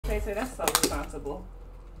chaser. That's so responsible.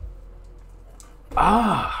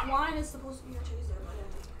 Wine is supposed to be your chaser.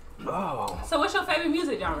 Oh. So what's your favorite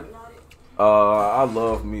music genre? I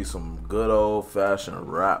love me some good old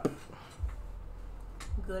fashioned rap.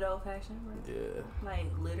 Good old fashioned rap? Yeah. Like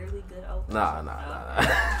literally good old Nah.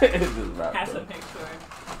 fashioned? It's just rap. Have though. to make sure.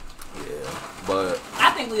 Yeah, but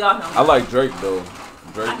I think we all know. I like Drake though.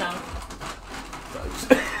 Drake. I know.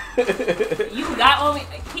 You got on me.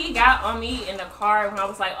 He got on me in the car when I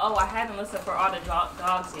was like, "Oh, I haven't listened for all the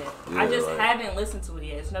dogs yet. Yeah, I just like, haven't listened to it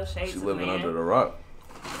yet. It's no shade she to living man. under the rock."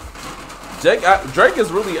 Drake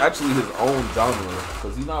is really actually his own genre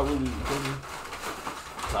because he's not really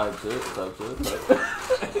type shit.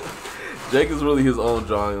 Drake is really his own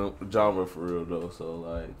genre for real though. So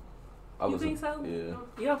like, You think so? Yeah.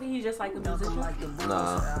 You don't think he's just like a musician?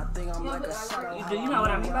 Nah. Do you know what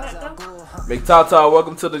I mean by that though? Big Tata,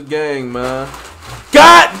 welcome to the gang, man.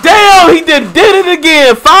 God damn, he did it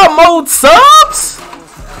again. 5 more subs?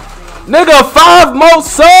 Nigga, 5 more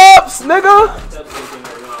subs, nigga.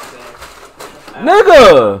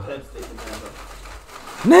 Nigga.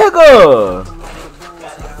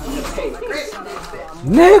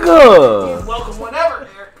 Welcome whenever,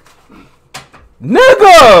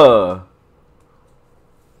 Nigga.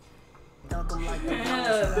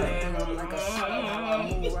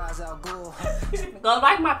 Go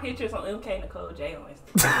like my pictures on MK Nicole J on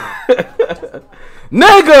Instagram.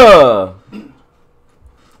 Nigga.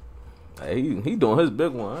 Hey, he doing his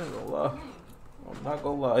big one. I ain't gonna lie. I'm not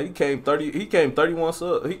gonna lie. He came 31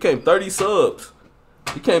 subs. He came 30 subs.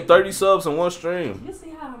 He came 30 subs in one stream. You see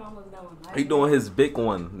how I'm almost done with He doing his big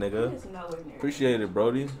one, nigga. It's nowhere near. Appreciate it,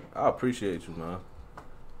 Brody. I appreciate you, man.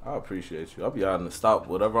 I appreciate you. I'll be out in the stop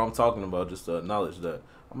whatever I'm talking about just to acknowledge that.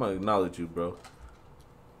 I'm gonna acknowledge you, bro.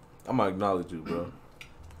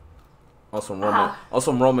 On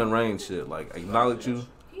some Roman Reigns shit, like acknowledge you.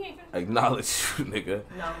 Acknowledge you, nigga.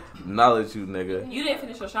 No. Acknowledge you, nigga. You didn't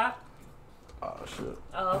finish your shot? Oh shit.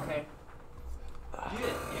 Oh, okay.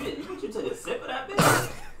 You took a sip of that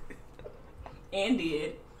bitch? And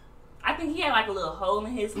did. I think he had like a little hole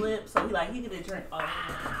in his lip, so he could have drank all of it.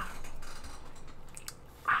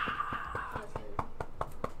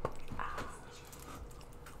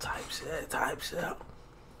 Type shit.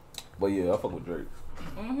 But yeah, I fuck with Drake.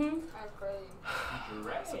 Mm-hmm. That's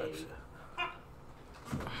crazy. Type shit.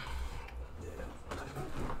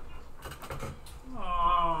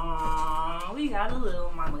 Aww, we got a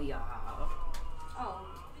little mama, y'all. Oh.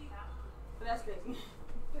 But that's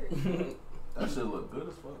crazy. That shit look good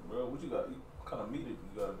as fuck, bro. What you got? What kind of meat you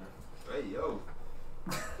got in there? Hey, yo.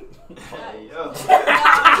 Hey, yo.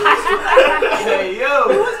 Hey, yo.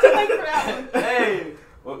 Who was to make for that one? Hey.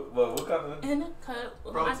 What kind of? In a cup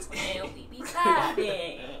with my twin, we be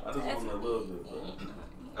vibing. I just want a little bit,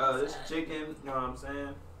 bro. This chicken, you know what I'm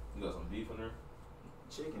saying? You got some beef in there?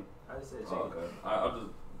 Chicken. I just said chicken. Oh, okay. I'll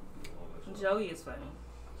just. Joey is funny.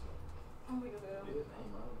 Oh my god. Yeah,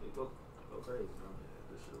 man, go crazy, bro.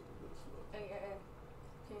 This shit look good as fuck. Hey.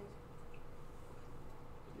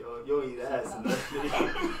 Yo, eat ass.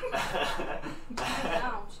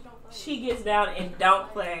 She don't play. She gets down and don't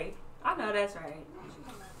play. I know that's right.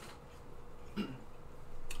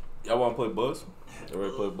 Y'all want to play Buzz? You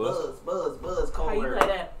ready to play Buzz? Buzz, cold How you word. play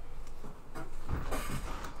that?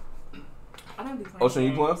 I don't be playing. Ocean,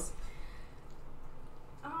 you playing?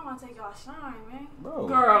 I don't want to take y'all shine, man. Bro,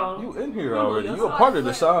 Girl. you in here You already. know You a part of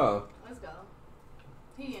the shine. Let's go.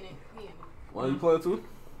 He in it. Why you playing too?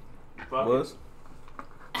 Fuck Buzz?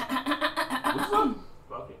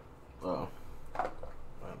 Fuck it. Oh. I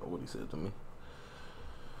don't know what he said to me.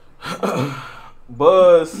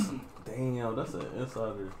 Buzz. Damn, that's an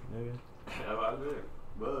insider, nigga. How about it?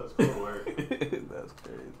 Buzz, cold word. That's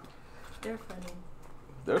crazy. They're funny.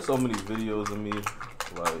 There's so many videos of me,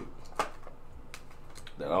 like,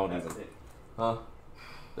 that I don't even, that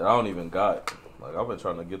I don't even got. Like, I've been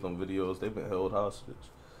trying to get them videos. They've been held hostage.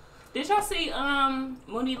 Did y'all see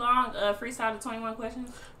Mooney Long freestyle the 21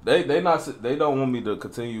 questions? They don't want me to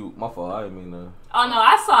continue. My fault. I didn't mean to. Oh no,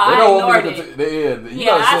 I saw. They I don't want ignored me to. it. You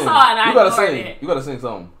Yeah, gotta I sing. saw it and I You gotta ignored sing. it. You gotta sing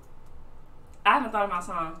something. I haven't thought of my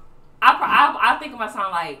song. I think of my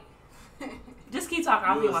song like. Just keep talking.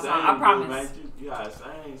 I'll think of my song. I promise. You gotta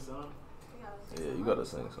sing, son. Yeah, you gotta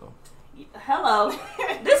sing something. Hello,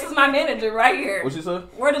 this is my manager right here. What she said?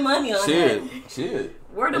 Where the money on that? Shit.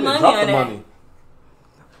 Where the They money dropped on the that? money.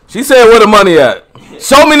 She said, "Where the money at?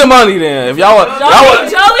 Show me the money, then. If y'all want,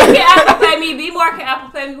 Joey can Apple Pay me. B More can Apple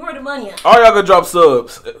Pay me. Where the money at? all y'all can drop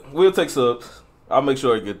subs. We'll take subs. I'll make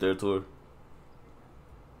sure I get there to her.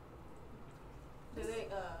 Did they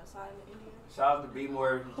sign in India? Shout out to B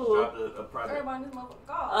More. Who? Dropped a project. Everybody in this motherfucker.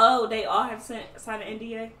 God. Oh, they all have signed an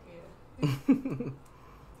NDA. Yeah.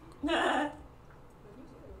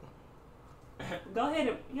 Go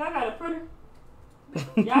ahead. Y'all got a printer?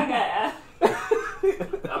 Y'all got.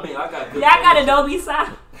 I mean, I got. Y'all got Adobe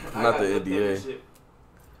sign. Not the NDA.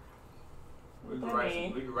 We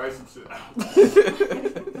can write some shit out.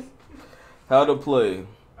 How to play.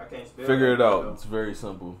 I can't spell Figure it out. It's very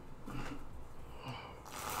simple.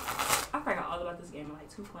 I forgot all about this game in like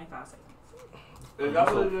 2.5 seconds. Is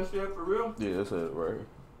that what it just said for real? Yeah, that's it right here.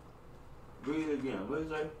 Read it again. What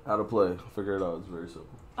did it say? How to play. Figure it out. It's very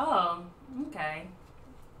simple. Oh, okay.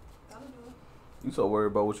 You so worried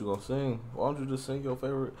about what you gonna sing. Why don't you just sing your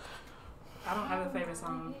favorite? I don't have a favorite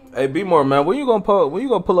song. Hey, B more man, when you gonna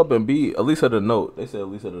pull up and be at least at a note? They said at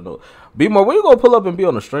least at a note. B more, when you gonna pull up and be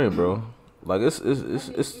on the stream, bro? Like it's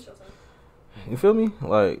you feel me?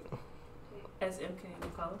 Like SMK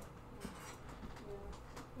Nicole.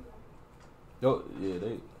 yo, yeah,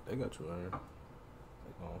 they got you right here.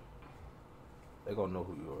 They gonna know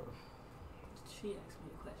who you are. She asked me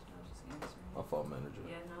a question. I was just answering. My fault, manager.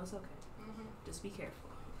 Yeah, no, it's okay. Just be careful.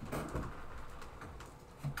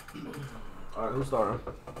 All right, who's starting?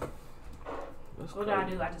 What do I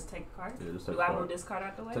do? I just take a card? Yeah, just take do a I card. move this card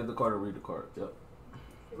out the way? Take the card and read the card. Yep.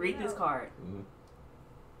 Read this card. Mm-hmm.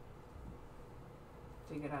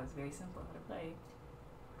 Figured out it's very simple how to play.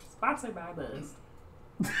 Sponsored by Buzz.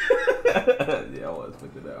 Yeah, I was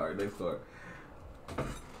thinking that. All right, next card.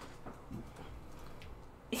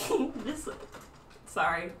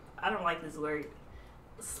 Sorry, I don't like this word.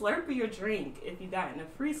 Slurpee your drink if you gotten a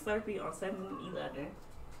free Slurpee on 7-Eleven.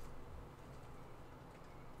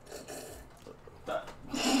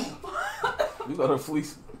 You got a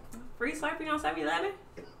fleece. Free Slurpee on 7-Eleven?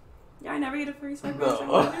 Y'all never get a free Slurpee No.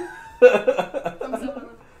 on 7-Eleven?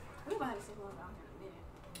 We might have to go down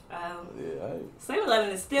in a minute. Yeah, 7-Eleven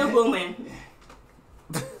is still booming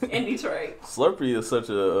in Detroit. Slurpee is such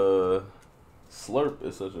a slurp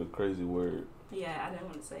is such a crazy word. Yeah, I didn't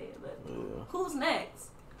want to say it, but Yeah. who's next?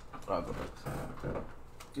 I'll go next.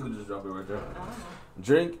 You can just drop it right there. I don't know.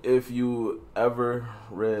 Drink if you ever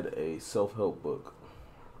read a self-help book.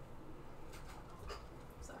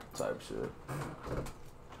 Sorry. Type shit.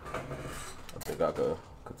 I think I could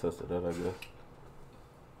contest to that, I guess.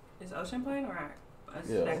 Is Ocean playing or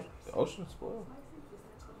Yeah. Ocean spoiled.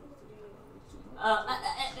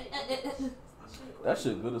 That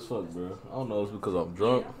shit good as fuck, bro. I don't know if it's because I'm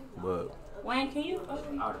drunk, but Wayne, can you?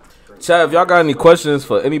 Chad, if y'all got any questions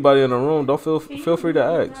for anybody in the room, don't feel free to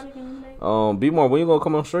ask. B more, when you gonna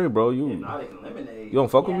come on stream, bro? You don't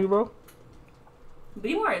fuck with me, bro?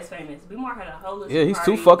 B-More is famous. B-More had a whole list. Yeah, he's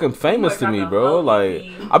too party. fucking famous to B-More me, dropped a bro. whole Like,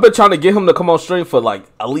 EP. I've been trying to get him to come on stream for like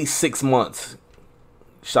at least 6 months.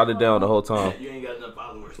 Shot it down the whole time. You ain't got enough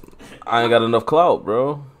followers. I ain't got enough clout,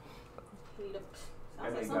 bro.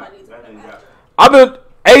 Sounds like somebody needs to That put nigga that got. I've been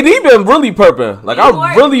AD been really perping. Like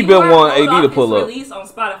I really been wanting AD to pull up. Release on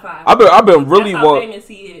Spotify. I've been really That's how want. famous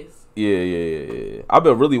he is. Yeah. I've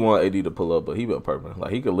been really wanting AD to pull up, but he been perping.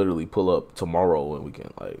 Like he could literally pull up tomorrow and we can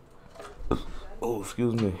like. Oh,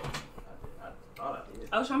 excuse me.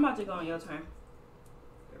 Oh, so I'm about to go on your turn.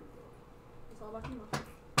 It's all about you. Okay.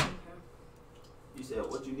 You said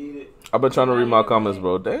what you needed. I've been trying to read my comments,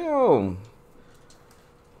 bro. Damn.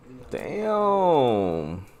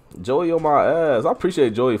 Joey on my ass. I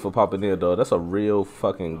appreciate Joey for popping in, though. That's a real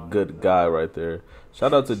fucking good guy right there.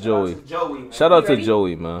 Shout out to Joey. Shout out to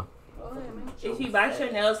Joey, man. If you bite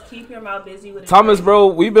your nails, keep your mouth busy with a Thomas, drink.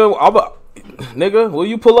 bro, nigga, will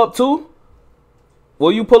you pull up too? Yeah,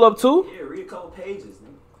 read a couple pages,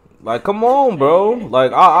 nigga. Like, come on, bro.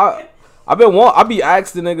 Like, I be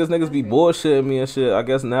asking niggas be bullshitting me and shit. I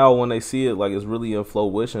guess now when they see it, like, it's really in flow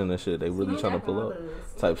wishing and shit, they really trying to pull up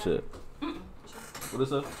type shit. What is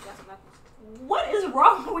that? What is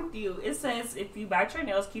wrong with you? It says, if you bite your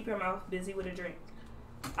nails, keep your mouth busy with a drink.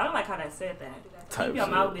 I don't like how that said that. Type Keep your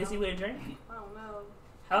shit. mouth busy with a drink? I don't know.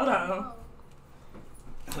 Hold on.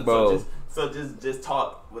 Bro. So just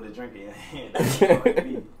talk with a drink in your hand. That's what it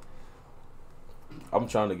be. I'm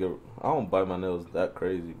trying to get. I don't bite my nails that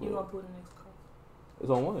crazy, You gonna but put the next card? it's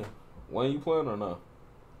on Wayne. Wayne, you playing or not?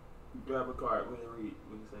 Grab a card when you read.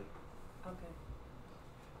 What you say? Okay.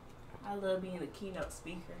 I love being a keynote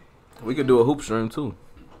speaker. We could do a hoop stream too.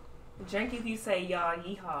 Drink if you say y'all,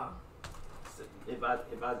 yeehaw.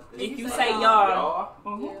 If you say say y'all.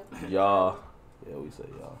 y'all. Yeah. Y'all. Yeah, we say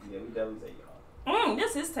y'all. Yeah, we definitely say y'all.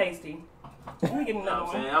 This is tasty. Let me get You know another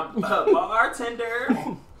what I'm one. saying? I'm a bartender.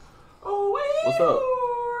 Oh, wait. What's up?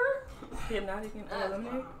 Hypnotic and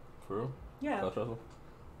lemonade? For real? Yeah. Can I try some?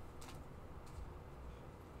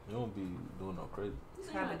 You don't be doing no crazy.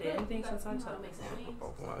 Haven't did anything since I told make some wings.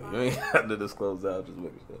 Oh, wow. You ain't had to disclose that. Just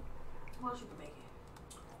making sure. What else you can make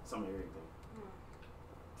it? Some of everything.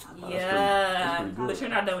 Yeah, but you're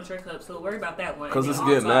not done with your cup, so worry about that one. Because it's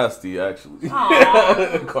getting nasty, actually.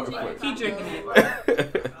 Keep drinking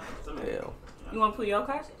it. Hell. You want to put your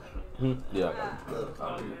card? Yeah.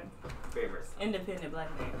 Okay. Favorites. Independent black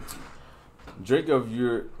man. Drink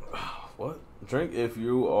if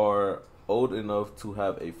you are old enough to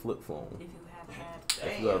have a flip phone.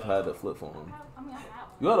 If you have had a flip phone.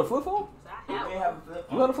 You had a flip phone? You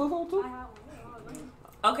had a flip phone too?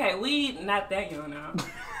 Okay, we not that young now.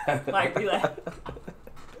 Like, relax.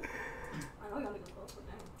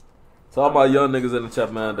 So all my young niggas in the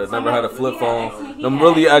chat, man, that never had a flip phone. Them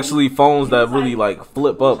really actually phones that really like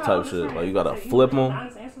flip up type shit. Like you gotta flip them,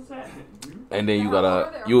 and then you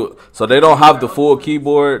gotta So they don't have the full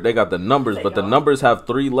keyboard. They got the numbers, but the numbers have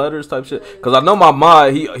 3 letters type shit. Cause I know my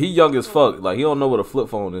mom, he young as fuck. Like he don't know what a flip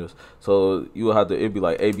phone is. So you will have to, it'd be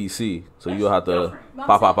like ABC. So you'll have to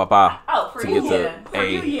pa to get to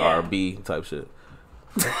A or B type shit.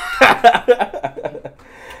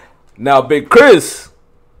 Now Big Chris.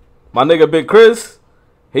 My nigga Big Chris,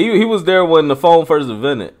 he was there when the phone first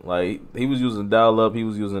invented. Like he was using dial up, he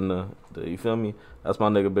was using the you feel me? That's my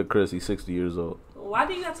nigga Big Chris. He's 60 years old. Why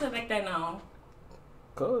do you have to make that known?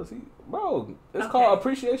 Cause it's called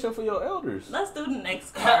appreciation for your elders. Let's do the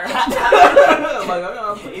next card. He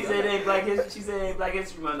said it ain't Black History. She said it ain't Black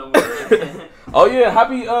History Month no more. Oh yeah,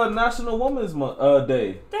 happy National Women's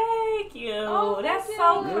Day. Thank you. Oh, that's you.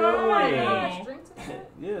 so Oh kind. my gosh, drink to that.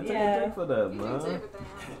 Yeah, take a drink for that, man.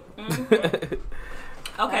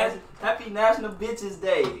 Okay. Happy National Bitches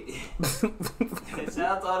Day. Shout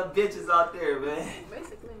out to all the bitches out there, man.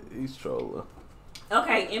 Basically. He's trolling.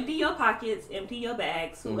 Okay, empty your pockets, empty your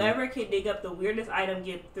bags. Whoever can dig up the weirdest item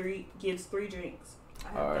gives 3 drinks. I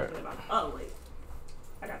have All right. Oh wait,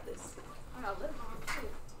 I got this. I got lip balm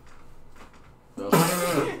too.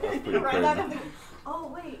 That's pretty crazy. Oh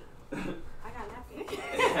wait, I got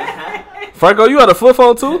napkins. Franco, you had a flip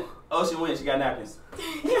phone too? Oh, she wins. She got napkins.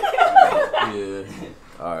 Yeah.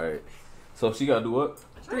 All right. So she gotta do what?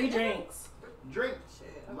 3 drinks. Drink.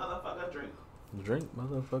 Motherfucker, drink. Drink,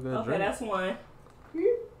 motherfucker. Okay, drink. that's 1.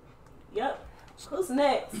 Yep. Who's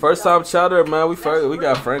next? First time chatter, man. We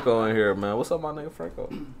got Franco in here, man. What's up, my nigga Franco?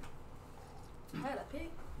 I had a pig.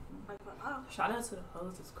 Shout out to the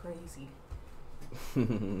hoes. It's crazy. Oh,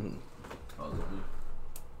 it's on me.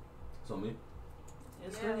 It's on me.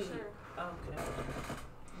 It's Yeah, really sure. okay.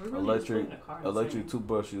 We're really just putting the cards Electric in.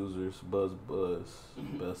 toothbrush users, buzz.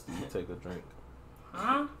 Best to take a drink.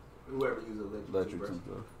 Huh? Whoever uses electric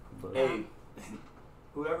toothbrush. toothbrush. Hey,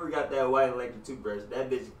 whoever got that white electric toothbrush, that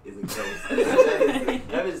bitch is a ghost.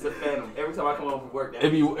 that bitch is a phantom. Every time I come home from work, that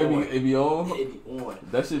It be bitch is on. on. It be on.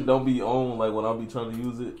 That shit don't be on like when I be trying to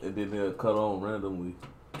use it and then they'll cut on randomly.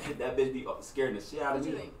 That bitch be scaring the shit out of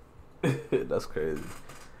What you me. think? That's crazy.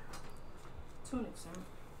 Tunic, sir.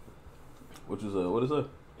 What is that?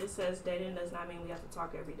 It says dating does not mean we have to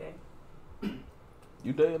talk every day.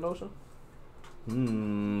 You dating Ocean? He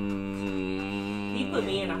put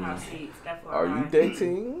me in a hot seat. That's why. Are you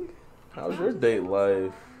dating? How's your date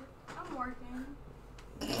life? I'm working.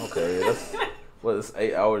 Okay, that's it's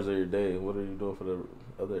 8 hours of your day. What are you doing for the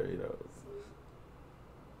other 8 hours?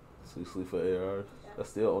 So you sleep for 8 hours? Yeah. That's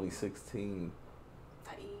still only 16.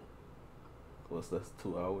 I eat. That's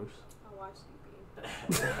 2 hours. I watch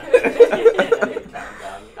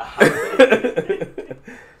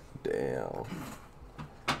Damn.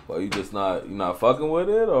 Well, you not fucking with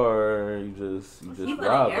it, or you just He putting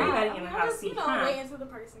robbing? everybody in a hot just, seat. waiting until the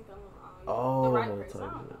person comes along. Oh, the right person. type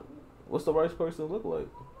I don't shit. know. What's the right person look like?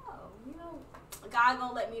 God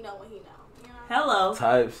gonna let me know when he know. You know? Hello.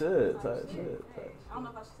 Type shit. Hey, I don't know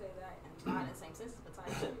if I should say that and not in the same sentence, but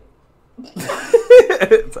type shit.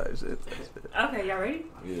 Type shit. Okay, y'all ready?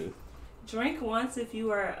 Yeah. Drink once if you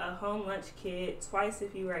were a home lunch kid, twice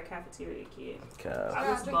if you were a cafeteria kid. Cap.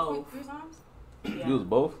 I was drink both. 3 times? Yeah. You was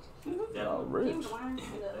both? Mhm. Oh, rich.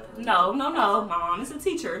 No, Mom. It's a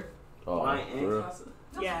teacher. Oh, Wine for and real? salsa?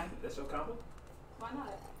 Yeah. That's your combo? Why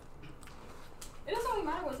not? It doesn't really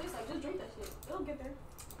matter what it tastes like. Just drink that shit. It'll get there.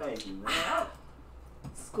 Thank you, man.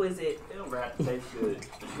 Exquisite. It don't have to taste good.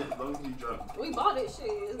 As long as you drunk. We bought it. Shit,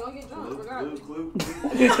 it's gonna get drunk regardless.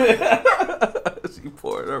 She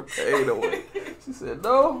poured her pain away. She said,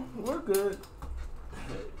 "No, we're good."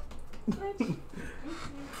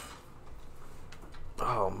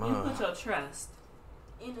 Oh You man. put your trust.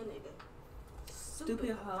 In a nigga. Stupid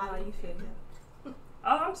hoe, how you feel?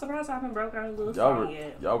 Oh, I'm surprised I haven't broke out a little Y'all song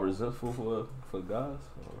yet. y'all resentful for guys?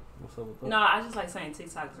 Or what's up with that? No, I just like saying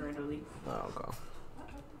TikToks randomly. Oh, okay.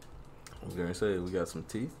 I was gonna say we got some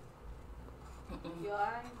tea. You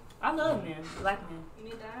alright? I love men, black men. You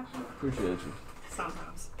need that? Appreciate you.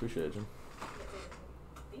 Sometimes. Appreciate you.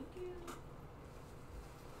 Thank you.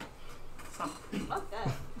 Sometimes. Fuck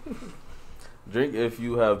that. Drink if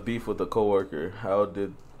you have beef with a coworker. How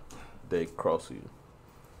did they cross you?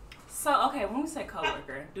 So, okay, when we say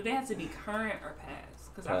coworker, do they have to be current or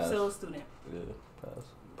past? Because I'm still a student. Yeah, past.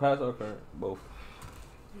 Past or current, both.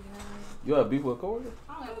 Yeah. You have beef with a coworker?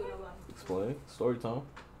 I don't have to know. Explain. Story time.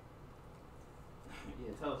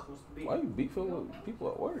 Yeah, tell us what's the beef. Why you beefing with people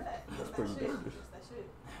at work? That's pretty dangerous. That shit.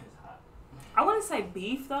 It's hot. I wouldn't say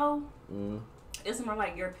beef, though. Mm. It's more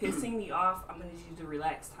like you're pissing me off. I'm going to need you to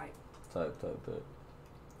relax type. Type.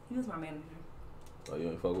 He was my manager. Oh, you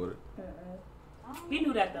ain't fuck with it? He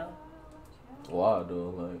knew that, though. Why, though?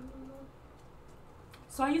 Like.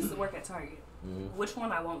 So I used to work at Target. Mm-hmm. Which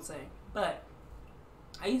one I won't say. But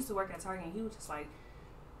I used to work at Target and he was just like,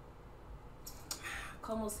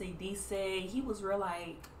 como se dice, he was real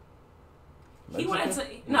like, he wanted to,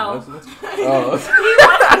 no. Oh.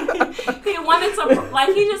 he wanted to,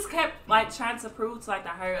 like, he just kept, like, trying to prove to, like, the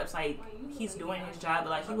higher-ups, like, he's doing his job, but,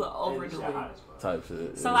 like, he would overdo it. Type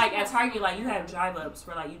shit. So, like, at Target, like, you have drive-ups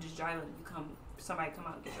where, like, you just drive up and somebody come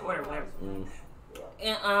out and get your order or whatever. Mm.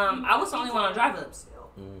 And I was the only one on drive-ups.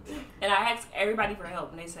 Mm. And I asked everybody for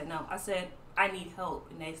help, and they said no. I said, I need help,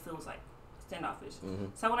 and they still was, like, standoffish. Mm-hmm.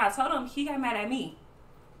 So when I told him, he got mad at me.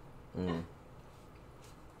 Mm.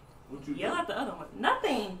 What you Yell at the other one.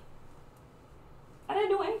 Nothing. I didn't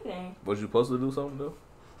do anything. Was you supposed to do something, though?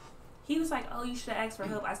 He was like, oh, you should have asked for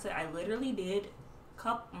help. I said, I literally did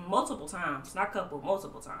multiple times. Not couple,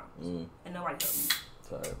 multiple times. Mm. And nobody helped me.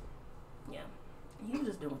 Type. Yeah. He was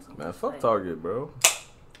just doing something. Man, fuck like, Target, bro.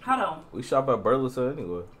 Hold on. We shop at Burleson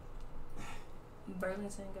anyway.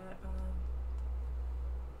 Burlington got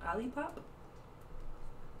Olipop?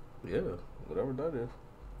 Yeah, whatever that is.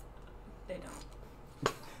 They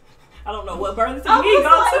don't. I don't know what Burlington means. I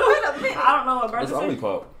don't know what It's Burlington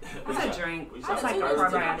Olipop. It's a drink. We It's shop like a at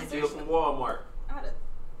Burlington. probiotic. Steal from Walmart. I had a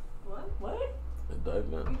what? What?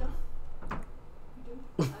 Indictment. You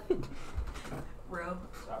do? I do. Real.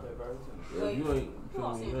 Shop at Burlington. Yeah, you ain't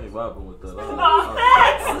vibing with that. No,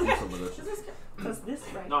 I'll do some of that shit. Because this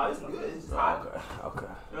right No, it's good. It's hot. Okay.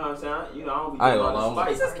 You know what I'm saying? You know, I don't be I ain't doing gonna all lie.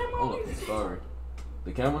 the spice. I'm looking sorry.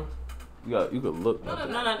 The camera? You could look. No. at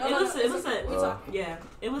that. It was a yeah.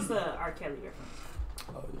 It was a R. Kelly reference.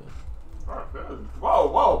 Oh yeah.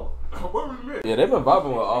 Whoa. What was it? Yeah, they've been vibing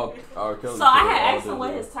with all R. Kelly. So I had asked him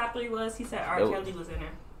what his top 3 was. He said R. Kelly was in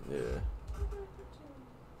there. Yeah.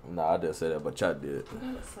 Nah, I didn't say that, but y'all did.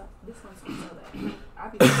 This one's so bad.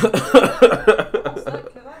 I'll be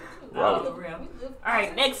Wow. real. All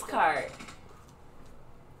right, next card.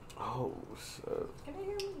 Oh shit. Can they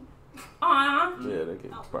hear me? Aww. Yeah, they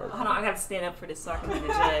get Hold on, I gotta stand up for this so I can be the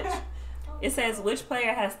judge. It says, which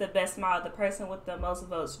player has the best smile? The person with the most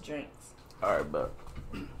votes drinks. All right, but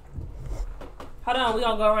Hold on, we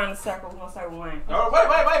gonna go around the circle. We're gonna start with one. Oh, wait.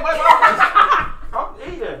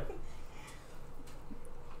 I'm eating.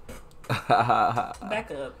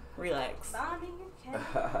 Back up. Relax. Bonnie,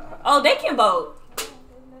 Oh, they can vote.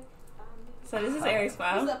 So this is Aries' who's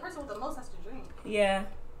smile. the person with the most has to drink? Yeah.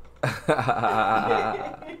 Oh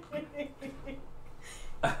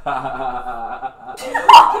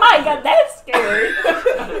my god, that's scary.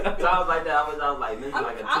 Sounds like that. I was like, this is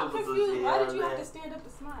like a I'm typical confused. shit, Why did you man. have to stand up to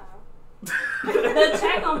smile? The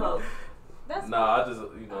chat gonna vote. That's nah, I just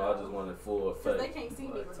wanted full effect. they can't see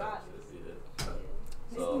me Like, regardless. Yeah.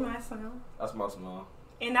 This So is my smile. that's my smile.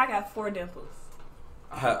 And I got 4 dimples.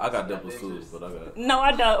 I got dimples too, but I got. No,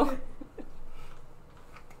 I don't.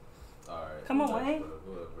 All right. Come on, Next, Wayne. bro.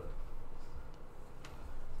 Go ahead, bro.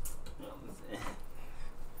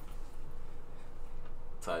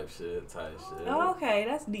 Type shit. Oh, okay,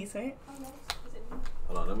 that's decent.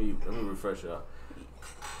 Hold on, let me refresh y'all.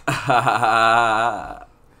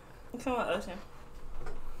 Come on, Ocean.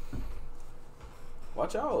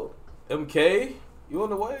 Watch out, MK. You on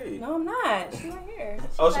the way? No, I'm not. She's right here.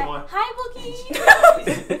 Ocean one. Hi, Bookie.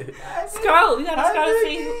 Scroll. We gotta scroll to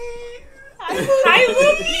see. Hi,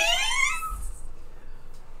 Bookie.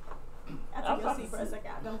 I took your seat for a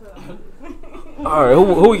second. Don't go. All right,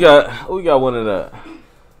 who we got? Who we got winning that?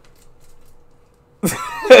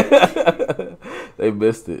 They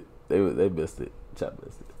missed it. They missed it. Chat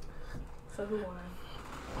missed it. So who won?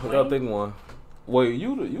 Who y'all think won? Wait,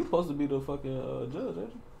 you supposed to be the fucking judge,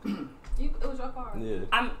 ain't you? It was your car. Yeah.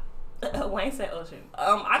 I'm. Wayne said Ocean.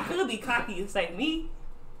 I could be cocky and say me,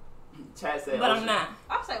 Chat said but Ocean. I'm not.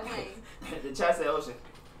 I said Wayne. The chat said Ocean.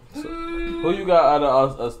 So, who you got out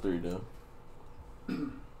of us 3 then?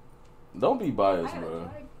 Don't be I biased, gotta bro.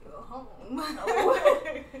 drive you home.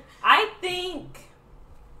 I think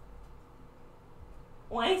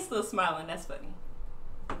Wayne's still smiling. That's funny.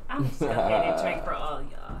 I'm still getting a drink for all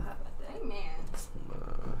of y'all. How about that? Hey, man.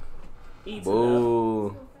 E2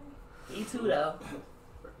 Boo. though. E2 though.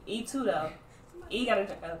 E2 though. E got a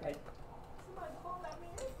drink. Okay.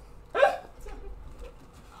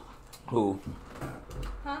 Who?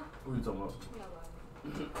 Huh? Who you talking about?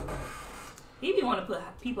 He be want to put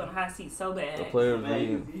people in the hot seat so bad. The player Man,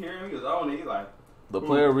 reading. you hear him? He was on it. He like. The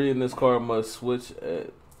player reading this card must switch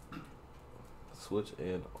an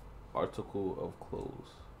article of clothes.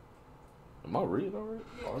 Am I reading already?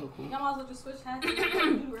 Yeah. Article. Y'all might as well just switch hats.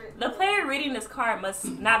 The player reading this card must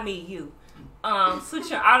not me, you. Switch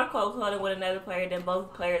your article of clothing with another player, then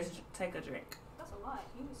both players take a drink. That's a lot.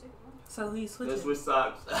 You need to take one. So he switches. Let's switch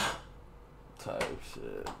socks. Type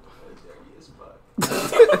shit. That's dirty as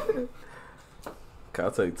fuck. Can I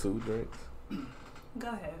take 2 drinks? Go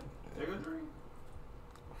ahead. Take a drink.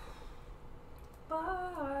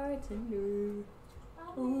 Bartender.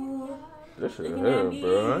 Ooh. This shit Looking here, at me.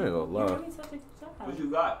 bro. I ain't gonna lie. What you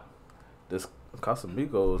got? This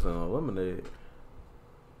Casamigos and a lemonade.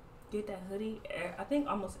 Get that hoodie. I think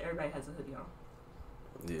almost everybody has a hoodie on.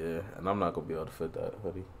 Yeah, and I'm not gonna be able to fit that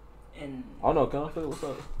hoodie. And I don't know. Can I fit? What's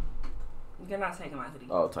up? you're not taking my hoodie.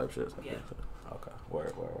 Oh, type shit. Yeah. Okay.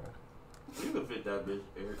 Where? You can fit that bitch,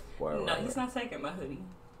 Eric. No, he's not taking my hoodie.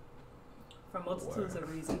 For multitudes of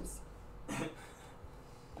reasons.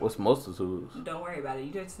 What's multitudes? Don't worry about it.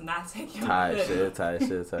 You just not taking my Tight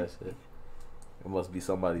hoodie. shit. It must be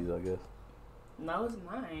somebody's, I guess. No, it's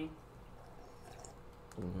mine.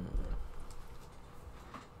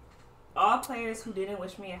 All players who didn't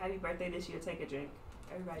wish me a happy birthday this year take a drink.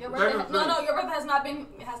 Everybody. Your brother, your brother has not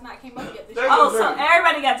came up yet this year. Oh, so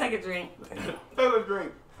everybody got to take a drink. Take a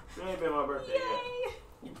drink. It ain't been my birthday Yay.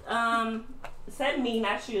 yet. Said me,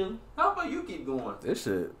 not you. How about you keep going? This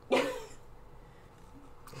shit. This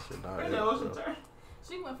shit not Right it, now, what's your bro. turn?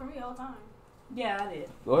 She went for me all the time. Yeah, I did.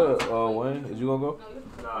 Go ahead, Wayne. Is you gonna go? No,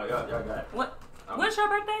 you. Nah, y'all got it. What's your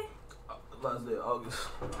birthday? Last day of August.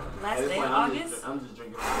 Last At this day of point, August? I'm just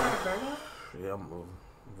drinking. Virgo? Yeah, I'm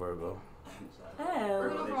a Virgo.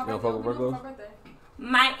 Oh. You don't fuck with Virgos?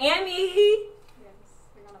 Miami. Yes.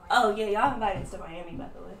 We're gonna Oh, yeah, y'all invited to Miami, by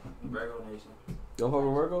the way. Virgo Nation. You don't fuck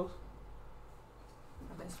with Virgos?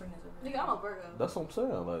 My best friend is a Nigga, Virgo. I'm a Virgo. That's what I'm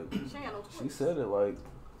saying. Like, She ain't got no she choice. said it like,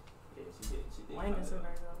 Yeah, she did. Wayne is a Virgo.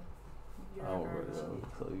 You're I a don't Virgo. Virgo.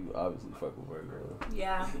 So you obviously fuck with Virgo.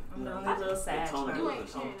 Yeah, I'm the only little sad. tone You child. ain't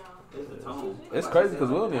shit, It's the tone. It's crazy because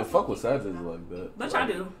we don't even fuck with Sages like that. But y'all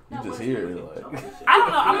do. You just hear it like. I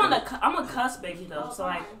don't know. I'm a cuss baby though, so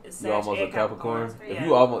like it's You almost a and Capricorn? Capricorns. If Yeah.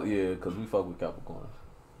 you almost, yeah, because we fuck with Capricorn.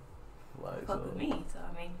 Like, Fuck so, with me, so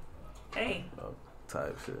I mean, hey,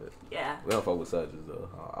 type shit. yeah. We don't fuck with Sages though.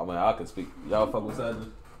 I mean, I can speak. Y'all fuck with Sages?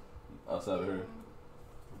 Outside of her?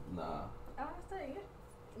 Nah. I don't say it.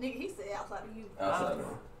 Nigga, he said outside of you. Outside of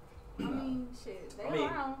her. I mean, shit. They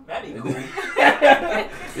around. Maddie cool.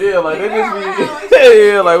 Yeah, like they just They're be.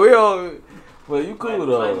 Yeah, like we all. But you cool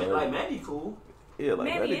though. Like Maddie cool. Yeah, like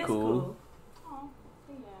Manny Manny is cool. Oh,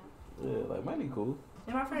 yeah. Yeah, like Manny cool.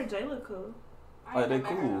 And my friend Jay look cool. I Like ain't they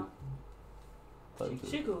met her, cool. Type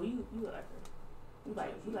She shit. cool. You like her. You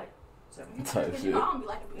like. Seven. Type though. You shit. know, I don't be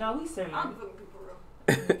liking people. No, we serious. I don't be fucking people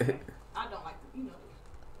real. I don't like them. You know.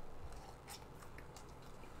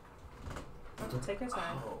 Take your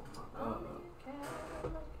time.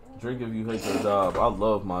 Drink if you hate your job. I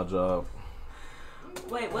love my job.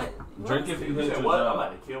 Wait, what? Drink if you hate your What? I'm job.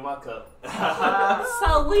 about to kill my cup.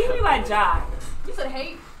 So what do you mean by job? You said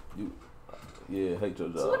hate. Yeah, hate your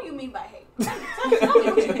job. So what do you mean by hate? Tell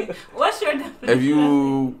me what you mean. What's your definition? If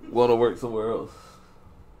you want to work somewhere else.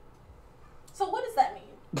 So what does that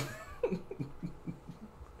mean?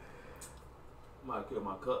 I'm about to kill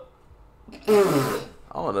my cup.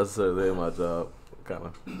 I don't necessarily hate my job. Kind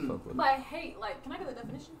of fuck with By hate, like, can I get the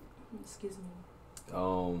definition? Excuse me. it.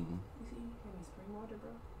 You see, you give me spring water,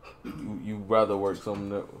 bro. You rather work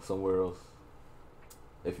somewhere else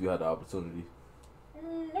if you had the opportunity.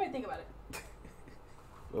 Let me think about it.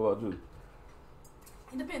 What about you?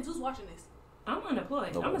 It depends. Who's watching this? I'm unemployed.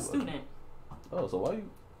 I'm a Nobody's student. Oh, so why you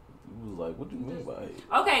was like, what do you mean by hate?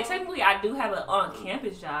 Okay, technically I do have an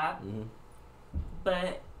on-campus job, Mm-hmm.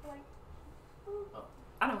 but Like,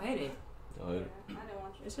 I don't hate it. You don't hate it? I didn't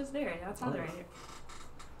want you. It's just there. Y'all tolerate it.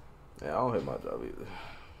 Yeah, I don't hate my job either.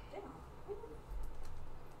 Damn.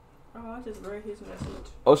 Oh, I just read his message.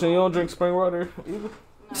 Ocean, you don't drink spring water either? No.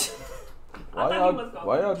 Why thought he was y'all? gonna-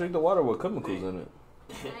 Why y'all drink the water with chemicals in it?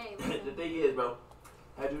 The thing is, bro,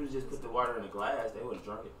 had you just put the water in a glass, they would have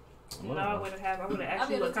drunk it. No, I wouldn't have. I would have I'll asked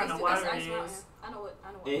be you able what to kind taste of it. water That's it Ice Mountain. is. I know what.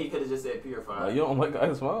 And he could have just said purified. Like, you don't like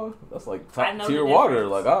Ice Mountain? That's like I top know tier the water.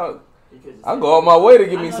 difference. Like I go on my way to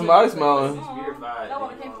get me some Ice Mountain. That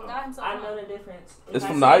water came from God himself. I know the difference. It's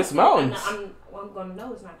from the Ice Mountains. I'm gonna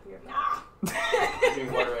know it's not purified.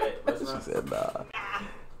 Drink water at restaurants. She said nah.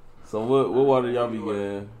 So what water y'all be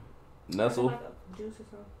getting? Nestle? Like a juice or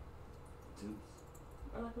something.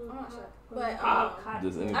 I'm not sure. But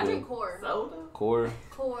Just anything. I drink Core. Soda? Core.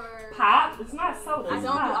 Pop? It's not soda. I It's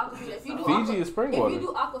don't pop. do Aquafina. If you do Fiji is spring water. If you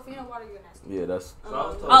do Aquafina water, you're nasty. Yeah, that's.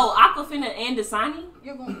 Aquafina and Dasani?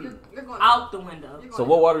 You're going Out the window. So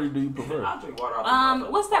what water do you prefer? I drink water off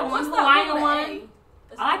What's that one What's that Hawaiian one one?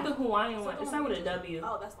 with a I like the Hawaiian one. It starts with a W.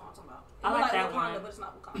 Oh, that's the one I'm talking about. I like It's that Wakanda, one. but it's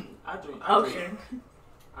not Wakanda.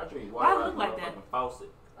 I drink Why water it look like that? out of a faucet.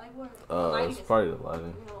 Like what? It's probably the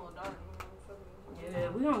lighting. You know, dark. Yeah,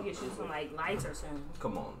 we gonna get you some like lights or something.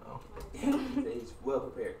 Come on now. He's well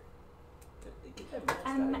prepared. Get that mask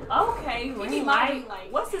out of here. Okay, Give ring me my light. ring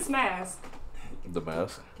light. What's this mask? The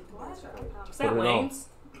mask. Is that Put it on. Wayne's?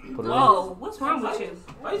 Put it on. Whoa, what's wrong with you?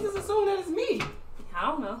 Why you just assume that it's me? I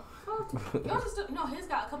don't know. Yours is still, no, his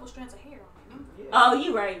got a couple strands of hair on it. Remember? Oh,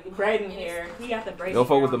 you right. Braiding hair. He got the braiding Don't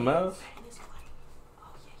fuck hair with the on mask. And it's white.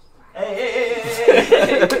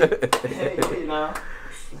 Hey, now.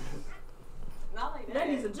 Not like that.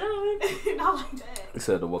 Ladies and gentlemen. Not like that. He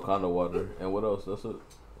said the Wakanda water. And what else? That's it.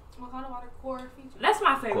 What kind of water? Core, Fiji. That's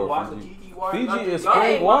my favorite Core. one. Fiji. water. Fiji is Y'all spring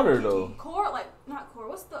ain't water Fiji. though. Core, like not core.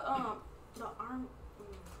 What's the arm?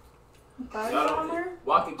 Body Y'all armor?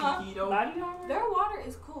 don't Wakakiki though. Body armor? Their water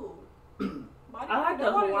is cool. I like the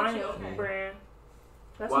their water is Hawaiian actually okay. brand.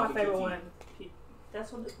 That's my favorite Wakakiki. one.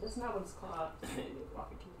 That's not what it's called.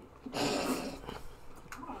 Wakakiki.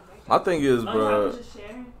 My thing is, Oh, I bro. was just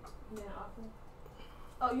sharing. Yeah, awesome.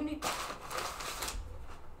 Oh, you need.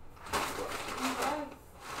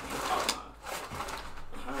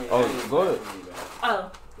 Oh, go ahead.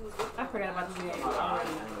 Oh, I forgot about the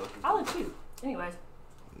I'll let you. Anyways,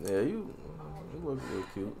 Yeah, you look real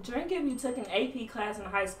cute. drink if you took an AP class in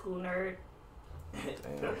high school, nerd.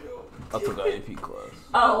 Damn. I took an AP class.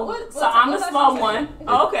 Oh, What- so what's- I'm the what's slow that one. say?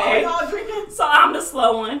 Okay. y'all drinking? So I'm the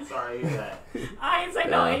slow one. Sorry, who's that? I ain't take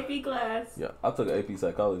no Yeah. AP class. Yeah, I took an AP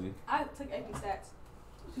psychology. I took AP stats,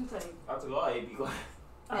 You take. I took all AP class.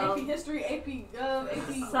 AP history, AP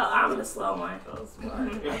AP. So I'm the slow one. Oh,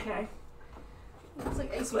 smart. Okay. I took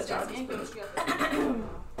AP That's what y'all stats and just chemistry.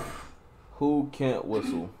 Who can't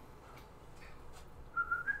whistle?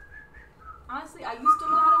 Honestly, I used to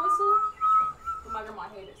know how to whistle, but my grandma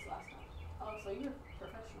hated it, so I stopped. Oh, so you're a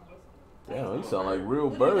professional whistler. Damn, you sound like real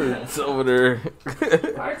birds over there.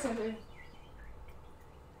 Bartender.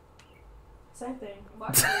 Same thing.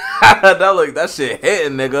 that shit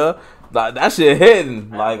hitting, nigga. Like that shit hitting.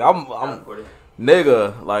 Like I'm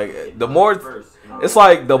nigga. Like the more, it's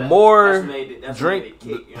like the more drink.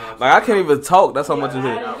 Like I can't even talk. That's how much it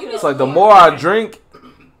hit. It's like the more I drink,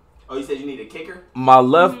 Oh, you said you need a kicker? my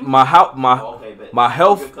left, my Oh, okay, bet. my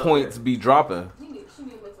health Good cup points there. be dropping. She need to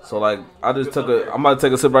whistle. So like I just took a. I'm about to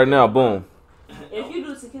take a sip right now. Boom. If you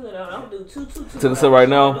do tequila though, don't do two. Took a sip right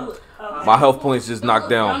now. Do it. Okay. My health points just knocked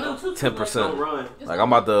Don't down do too 10%. Don't run. Like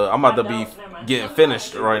I'm about to be getting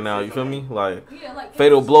finished right now. You feel me? Like Yeah, like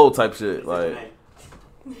fatal blow type shit. Like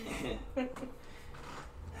They said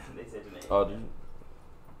your name. oh, did you?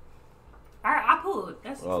 I pulled.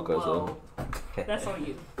 That's Okay, whoa. That's on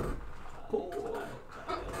you.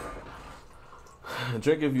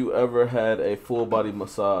 Drink if you ever had a full body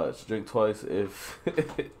massage. Drink twice if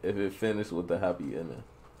if it finished with a happy ending.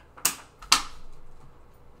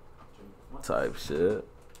 Type shit.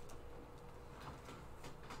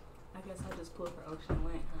 I guess I just pulled for Ocean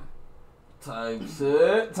Lane, huh? Type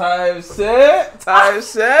shit. Type shit. Type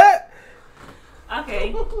shit.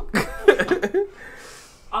 Okay.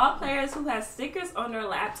 All players who have stickers on their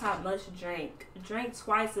laptop must drink. Drink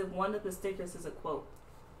twice if one of the stickers is a quote.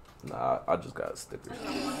 Nah, I just got stickers.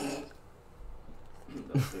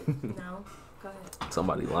 No? Go ahead.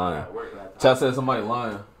 Somebody lying. Chat said somebody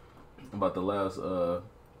lying about the last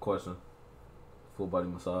question. Full body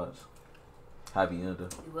massage. Happy ending.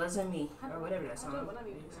 It wasn't me. Or whatever that song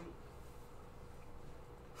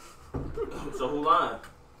is. So who lying?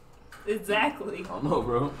 Exactly. I don't know,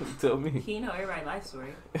 bro. Tell me. You know everybody's life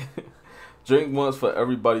story. Drink once for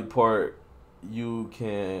every body part you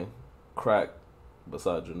can crack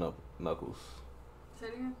beside your knuckles. Say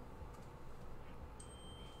it again.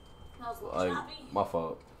 That was a little Like choppy. my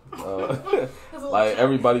fault. That was a little Like choppy.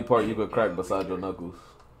 every body part you could crack beside your knuckles.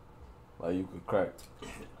 Like you could crack.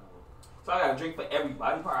 So I gotta drink for every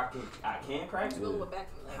body part I can crack? Just go with back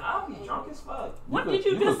and leg. I'll be drunk as fuck. What could, did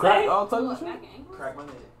you could just crack say? all types of Look, shit. back and ankles. Crack my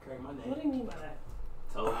neck. Crack my What neck. do you mean by that?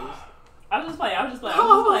 Toes. I was just playing. I was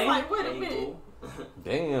like, wait a minute. Ankle.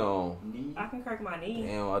 Damn. Knee. I can crack my knee.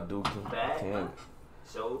 Damn, I do. Back. Damn.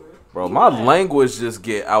 Shoulder. Bro, my language just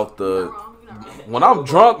get out You're the. not wrong. You're not wrong. When I'm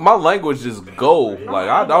drunk, my language just go. Like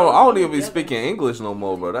I don't even be speaking English no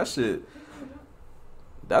more, bro. That shit.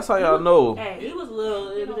 That's how y'all know Hey, he was a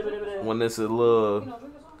little. when it's a little. You know,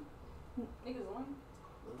 drink or something? Niggas on?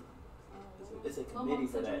 It's a committee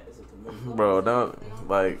for that. It's a committee. Bro, don't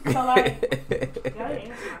like. So,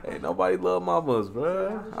 Ain't nobody love mamas,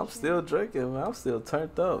 bro. I'm still drinking, man. I'm still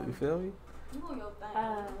turned up. You feel me? You know your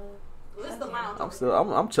thing. This the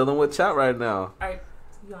lounge. I'm chilling with chat right now. Alright,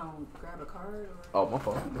 you gonna grab a card or? Oh, my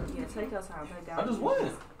phone. Yeah, take your time. Thank God. I just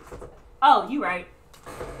went. Oh, you right.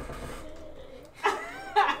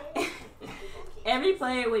 Every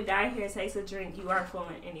player with dyed hair takes a drink. You aren't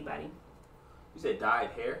fooling anybody. You said dyed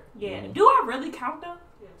hair? Yeah. Do I really count though?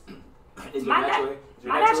 Yes. Is My your natural hair? Is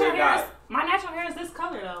your My natural natural hair hair dyed? is my natural hair is this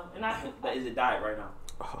color though, and I Is it dyed right now?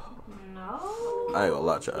 no. I ain't gonna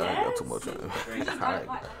lie, chat. I ain't got too Yes. much in it. Drink.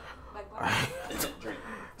 Black. Drink.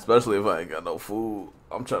 Especially if I ain't got no food.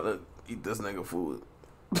 I'm trying to eat this nigga food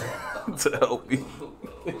to help me.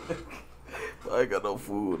 If I ain't got no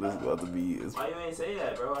food, this is about to be. Why you ain't say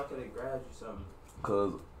that, bro? I could have grabbed you something.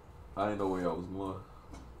 Cause I ain't know where y'all was going.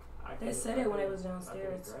 They said it when it was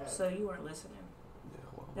downstairs, so you weren't listening. Yeah,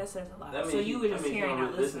 well. That says a lot. That So means you were just that means hearing, don't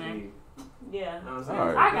not really listen to listening. you. Yeah. You know what I'm saying?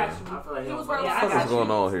 Alright. I got you. I feel like He was don't- right Yeah, I What's got going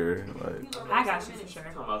you. on here? Like, I got you for sure.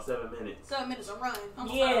 Talking about 7 minutes. 7 minutes of run. I'm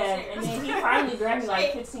Yeah, and then he finally grabbed me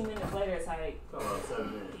like 15 minutes later. It's like, Talking about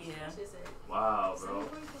 7 minutes. yeah. She said, Wow, bro.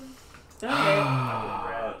 Still there.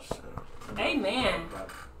 I Amen.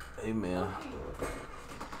 amen.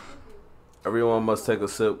 Everyone must take a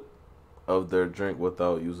sip of their drink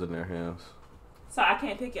without using their hands. So I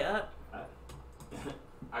can't pick it up.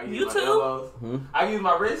 I You use my too? elbows. Hmm? I use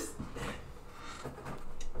my wrist.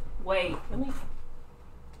 Wait, let me.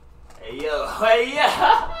 Hey yo, hey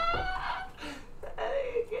yo.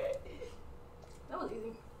 that was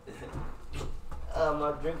easy.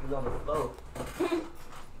 My drink is on the floor.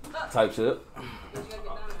 Type shit. But you gotta get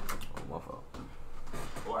down there. Oh, my fault.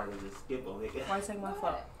 Or I can just skip over it. Why take my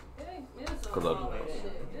phone? It ain't, it's Cause so I- long.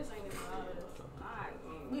 This ain't even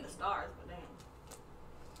alright. We the stars, but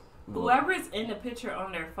damn. Whoever is in the picture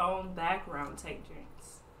on their phone background take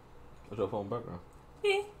drinks. What's your phone background?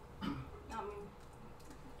 Yeah. I mean,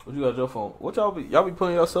 What you got your phone? What y'all be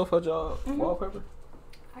putting yourself at y'all wallpaper?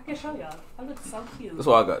 I can show y'all. I look so cute. That's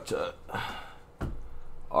why I got chat.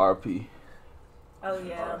 RP. Oh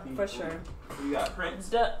yeah, RP. for sure. Who you got? Prince?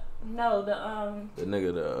 The The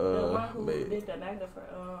nigga the one that who made did the Magna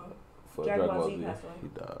for Dragon Dragon Ball Ball Z Z. passed away. He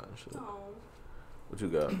died and shit. oh. What you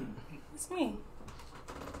got? It's me.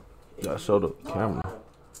 You gotta show the camera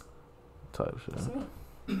type It's shit.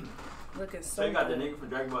 me. Looking So so you got the good. nigga from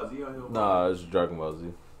Dragon Ball Z on here? Nah, it's Dragon Ball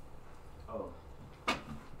Z. Oh.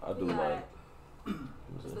 I do We got- like.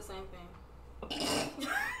 It's the same thing. She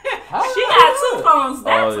got two phones.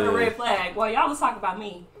 That's Oh, yeah. a red flag. Well, y'all was talking about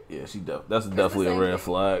me. Yeah, that's definitely a same red thing.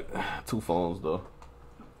 flag. 2 phones though.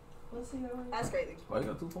 What's the other one? That's crazy. Why you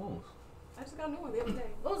got 2 phones? I just got a new one the other day.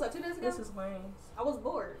 What was that, 2 days ago? This is Wayne's. I was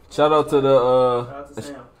bored. Shout out to the Shout out to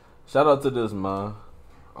Sam. shout out to this man.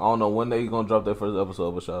 I don't know when they gonna drop their first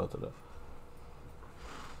episode, but shout out to that.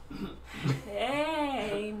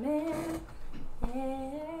 Hey man.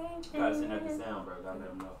 Hey, You gotta send that to Sam, bro. Gotta let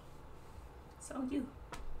him know. So you.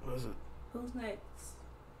 What is it? Who's next?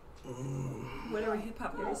 Whatever hip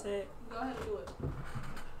hop Harry said. Go ahead and do it.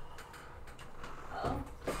 Oh.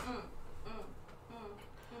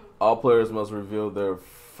 All players must reveal their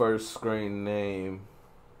first screen name.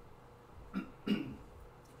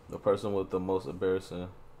 The person with the most embarrassing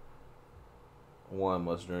one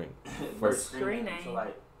must drink. First screen name. So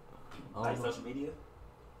like social media?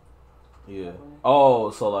 Yeah.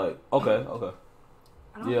 Oh, so like okay. I don't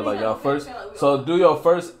Yeah, think like I- y'all first. So do your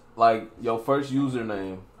first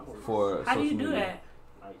username for How do social you do media.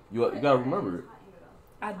 that? You gotta remember it.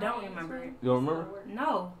 I don't remember it. You don't remember?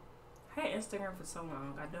 No. I had Instagram for so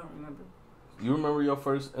long. I don't remember. You remember your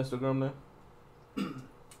first Instagram name?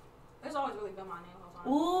 It's always really been my name. Ooh,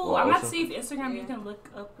 Well, I'm about to also- see if Instagram you can look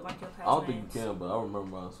up like your past I don't names. think you can, but I remember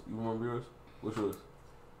mine. You remember yours? Which yours?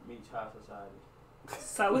 Beach High Society.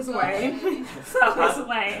 So is Wayne. So is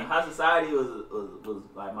Wayne. High Society was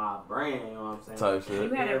like my brand, you know what I'm saying? Type shit. You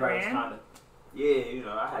had a Everybody was brand? kinda, yeah, you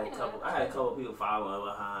know, I had a couple people following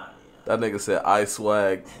behind. That nigga said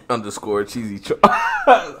iSwag _ cheesy.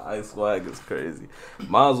 iSwag is crazy.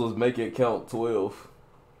 Mine was make it count 12.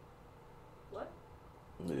 What?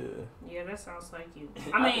 Yeah. Yeah, that sounds like you.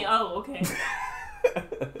 I mean, oh, okay. Damn.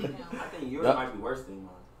 I think yours Yep. might be worse than mine.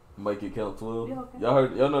 Make it count 12. Yeah,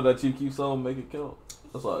 okay. Y'all know that Chief Keef song, Make It Count?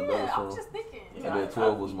 That's all I Yeah, I know was from. just thinking. And then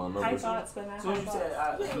 12 was my number. High thoughts, but not As soon as high you said,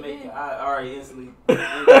 thoughts. I already instantly. That's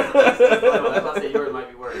why I said yours might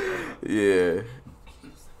be worse. Yeah.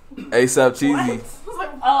 ASAP Cheesy.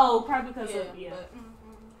 Oh, probably because of yeah.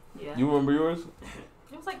 Yeah. You remember yours?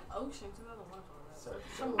 It was like Ocean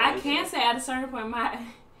 2001. I can say at a certain point my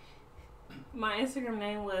Instagram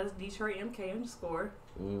name was Detroit MK _.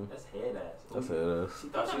 That's head ass. That's head ass. She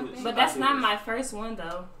thought she was, But that's not my first one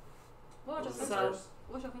though. What was your So- first?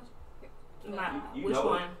 What's your first? You Which know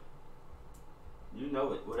one? You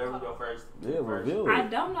know it. Whatever your first. Yeah, reveal I it.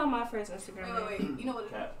 don't know my first Instagram name. Wait. You know what it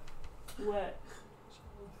is? Cap. What?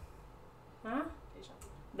 Huh?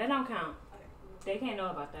 That don't count. They can't know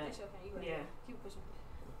about that. Yeah. Keep pushing.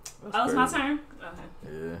 That's Oh, it's my crazy. turn?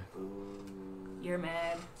 Okay. Yeah. You're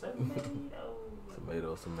mad.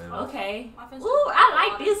 Tomatoes. Okay. My fence Ooh, was I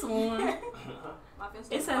like this one. My fence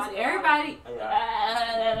It was says body everybody.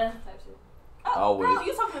 type shit. Oh, Always. bro,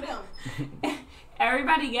 you talking to them?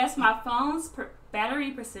 Everybody guess my phone's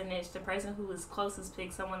battery percentage. The person who is closest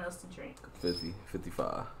pick someone else to drink. 50,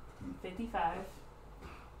 55. 55,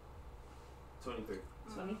 23.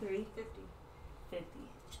 23, 50. 50.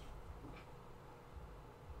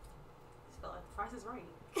 This felt like the price is right.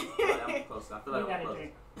 I feel like I'm close. I feel like You I'm got a close.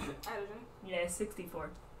 drink. I had a drink. Yeah, it's 64.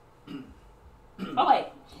 Oh wait,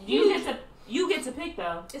 you get to pick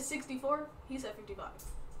though. It's 64. He said 55.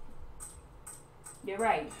 You're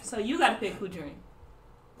right. So you got to pick who drink.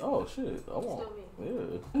 Oh, shit. I want. Still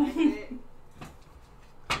me. Yeah. I did.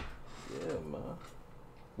 Yeah, man.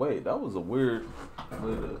 Wait, that was a weird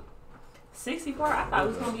way to. 64. I thought it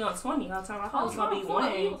was gonna be on 20 all the time. I thought it was gonna be He one.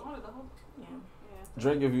 was on it the whole. Yeah.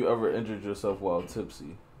 Drink if you ever injured yourself while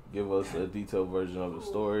tipsy. Give us a detailed version of the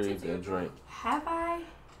story, tipsy then or drink. Have I?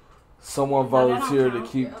 Someone No, that don't volunteered to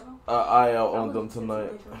count. keep Yeah, an eye out on them wasn't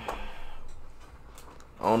tonight. tipsy.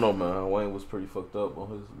 I don't know, man. Wayne was pretty fucked up on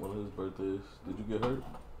one of his birthdays. Did you get hurt?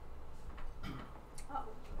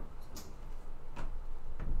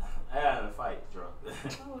 I got in a fight drunk.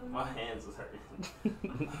 My hands was hurting.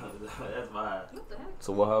 That's my. What the heck?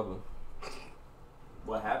 So what happened?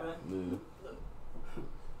 What happened? Yeah.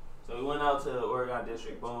 So we went out to the Oregon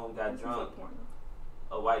District. Boom, got drunk.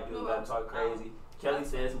 A white dude got talk crazy. Kelly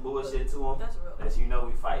said some bullshit to him. That's real. That's you know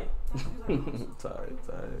we fighting. Tired.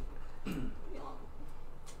 I'm-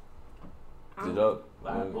 Did y'all?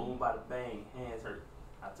 Bada boom, bada bang. Hands hurt.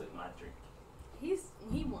 I took my drink.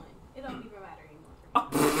 He won. It don't even matter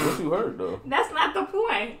anymore. What you heard though? That's not the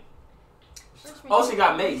point. Oh, she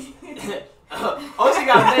got maced. Oh, she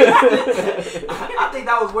got maced. I think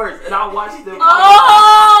that was worse. And I watched them. Oh,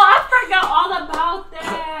 I forgot all about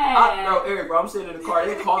that. Bro, Eric, bro, I'm sitting in the car.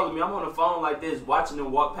 They calling me. I'm on the phone like this, watching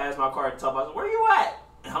them walk past my car at the top. I said, "Where you at?"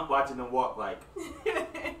 And I'm watching them walk like.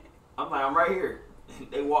 I'm like, I'm right here.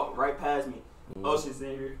 They walk right past me. Ocean's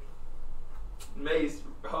in here. Mace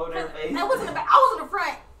holding her face. That wasn't the back. I was in the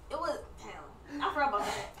front. It was. Damn. I forgot about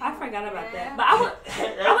that. I forgot about that. But I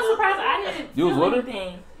was surprised I didn't You was feel with her?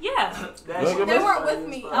 anything. Yeah. They weren't with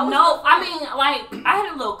me. No, I mean, like, I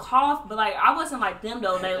had a little cough, but, like, I wasn't like them,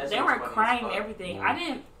 though. They were crying and everything. Yeah. I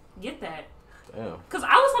didn't get that. Damn. Because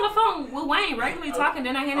I was on the phone with Wayne regularly talking,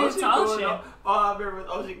 then I handed it to Ocean. Oh, I remember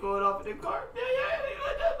Ocean going off in the car.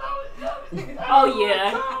 Oh,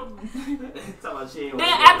 yeah. Talking about she ain't Then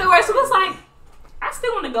wanna go. afterwards, she was like, I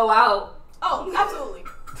still want to go out. Oh, absolutely.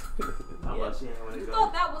 Talking about she ain't wanna You go.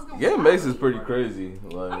 thought that was gonna. Yeah, Mace is pretty crazy.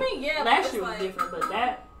 Like I mean, yeah. Last but year it's was like, different, but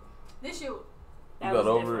that This year, you was got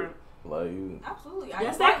over different. it. Like you. absolutely.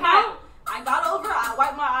 Does that count? I got over. I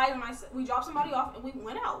wiped my eyes and we dropped somebody off and we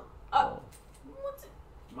went out. Oh.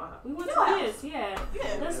 What? We went Yeah. to his, yeah.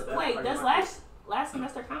 Yeah. Does last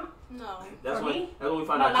semester count? No. That's For when, me? that's when we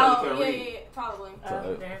found No, out Oh, Kelly yeah, can't read. yeah, probably.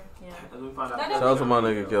 Right. There, yeah. That's when we found out. That Kelly Shout out to can't my read,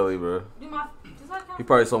 nigga though. Kelly, bro. Does that count? He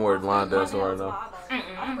probably somewhere My line nails, dancing right my now. eyeballs. I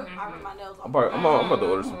ripped my nails off. I'm about to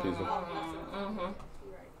order some pizza. You're right.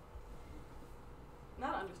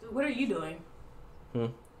 Not understood. What are you doing?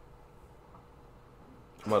 I'm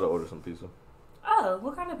about to order some pizza. Oh,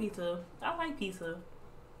 what kind of pizza? I like pizza.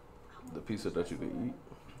 The pizza that you could eat.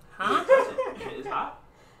 Huh? It's hot.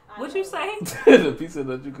 What you say? The pizza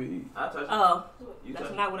that you could eat. I touch it. Oh, You that's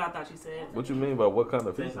touch not what I thought you said. What you mean by what kind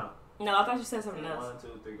of it. Same pizza? time. No, I thought you said something else.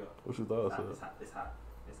 1, 2, 3, go. What you thought I It's said? hot. It's hot.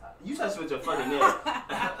 It's hot. You touch it with your fucking nail.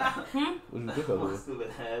 What you think I What said? stupid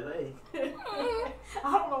ass, hey.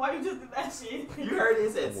 I don't know why you just did that shit. You heard it?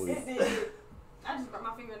 It said. I'm weak. It did. I just burnt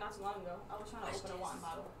my finger not too long ago. I was trying to open a wine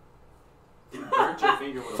bottle. You burnt your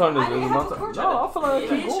finger with a Turn this I didn't into have my a cork time. No, I feel like I Yeah,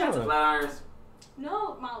 keep it's just going. flat irons.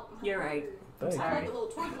 No, my You're right. Thank I you. like a little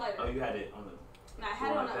torch lighter. Oh, you had it on the. And I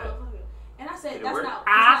had it on that motherfucker. And I said, Did it that's work? not.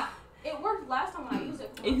 Ah. It worked last time when I used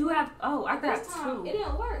it. If you have, I got This time, 2. it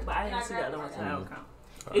didn't work. But I And didn't see the other grabbed one, so it. I don't count.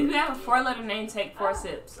 If you have a 4-letter name, take 4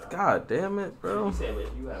 sips. God damn it, bro. You said if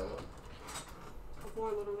you have one. A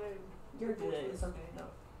 4-letter name. You're good. It's okay. No.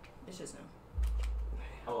 It's just him.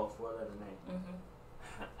 Oh, a 4-letter name. Mm-hmm.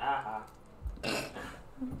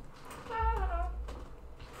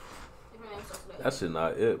 That shit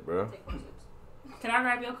not it, bro. Can I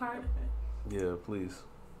grab your card? Yeah, please.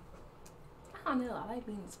 I don't know. I like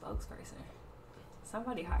being the spokesperson.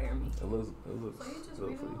 Somebody hire me. It looks So you just good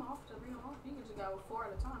read for them you. off to read them off. You can just grab 4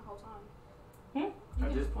 at a time, whole time.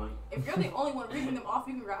 At this point. If you're the only one reading them off,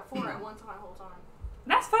 you can grab 4 at one time, whole time.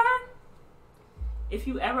 That's fine. If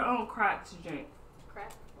you ever own Crocs, drink.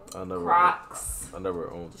 Crack. I never. Crocs. I never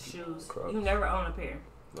owned Shoes. Crocs. You never own a pair.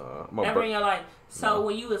 Nah, Never in your life. So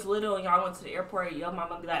when you was little and y'all went to the airport, your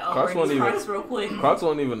mama be like, "Oh, Crocs wear these wasn't Crocs real quick." Crocs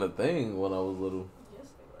wasn't even a thing when I was little.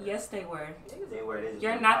 Yes, they were. They were. They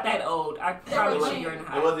You're not that old. I promise you, you're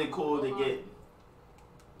not. It wasn't cool to get.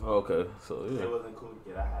 Okay, so yeah. It wasn't cool to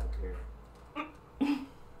get. I had a pair.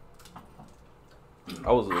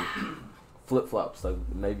 I was a flip flops, like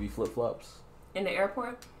navy flip flops. In the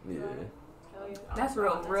airport? Yeah. That's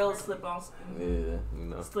real slip on. Yeah, you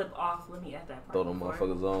know. Slip off. Let me add that part. Throw them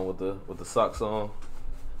motherfuckers on with the socks on.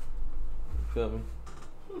 You feel me?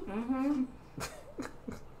 Mm-hmm.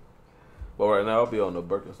 But right now I'll be on the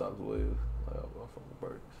Birkenstocks wave. Like I'm fucking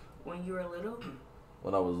Birks. When you were little?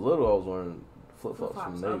 When I was little, I was wearing flip flops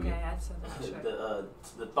from Navy. Okay, I said that. Sure.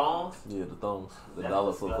 The thongs. Yeah, the thongs, the That's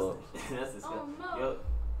dollar flip disgusting. flops. That's disgusting. Oh, no. Yo,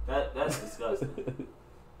 that's disgusting.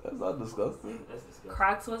 That's not disgusting. That's disgusting.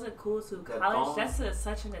 Crocs wasn't cool to That college. thong? That's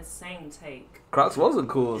such an insane take. Crocs wasn't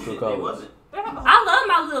cool until It college. wasn't. I love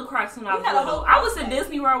my little Crocs when I was You had a little. whole I was Crocs in day.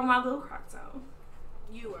 Disney World with my little Crocs on.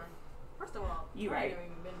 You were. First of all, You I right. ain't never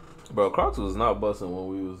even been to Bro, Crocs was not busting when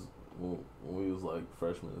we was like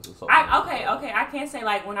freshmen or something. Okay. I can't say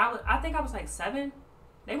like when I think I was like 7.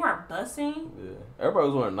 They weren't busting, Yeah, everybody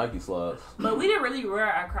was wearing Nike slides. but we didn't really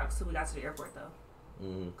wear our Crocs till we got to the airport though,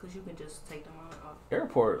 Mm-hmm. cause you can just take them on and off.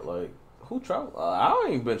 Airport, like who travel? I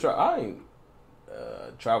ain't been I ain't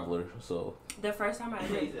traveler, so. The first time I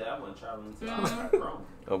He did, said I wasn't traveling until I got grown.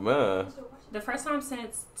 Oh man. the first time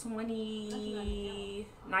since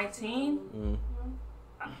 2019, Mm.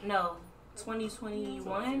 no,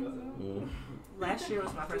 2021. Mm. Last year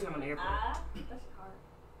was my first time on the airport. That's hard.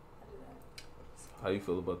 I do that. How you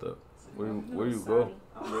feel about that? Where you Sorry. go?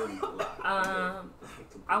 I'm really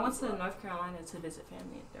I went to North Carolina to visit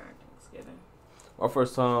family during Thanksgiving. My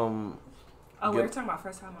first time. Oh, we were talking about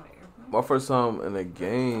first time on the airport. My first time in a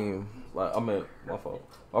game. Like I mean, my fault.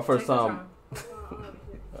 My first Take your time.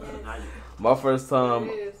 Now you- My first time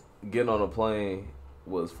It is. getting on a plane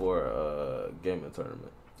was for a gaming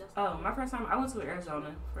tournament. Oh, my first time I went to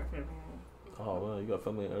Arizona for a family. Oh man, you got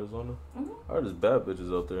family in Arizona? Mm-hmm. I heard there's bad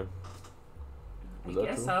bitches out there. I Is that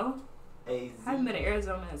guess true? so. AZ. I haven't been to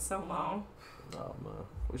Arizona in so long. Oh man,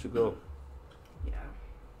 we should go. Yeah,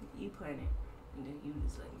 you plan it, and then you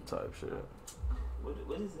just let me. Type shit. What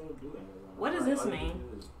does that do in Arizona? What does Like, this all you mean?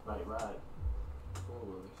 do is, like ride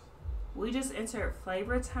 4-wheelers. We just entered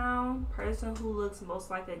Flavor Town. Person who looks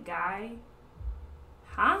most like a guy.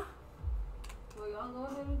 Huh? Well, y'all go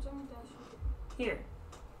ahead and join that shit. Here.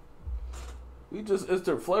 We just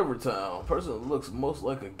entered Flavor Town. Person that looks most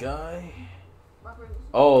like a guy. My friend-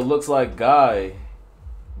 Oh, looks like Guy.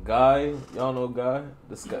 Guy, y'all know Guy?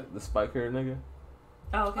 The spike hair nigga.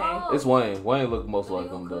 Oh, okay. Oh. It's Wayne. Wayne look most Let me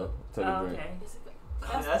like go him cook. though. Take a Oh, drink. okay.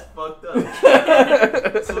 That's fucked up.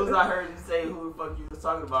 As soon as I heard you say who the fuck you was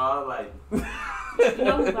talking about, I was like, You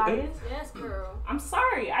know who Guy is? Yes, girl. I'm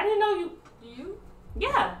sorry. I didn't know you. Do you?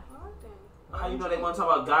 Yeah. Alright then. how you know they want to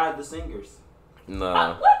talk about Guy the Singers?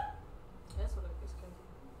 Nah. What? That's what it is. Crazy.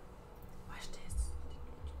 Watch this.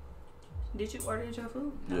 Did you order your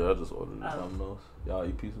food? Yeah, I just ordered Oh. Domino's. Y'all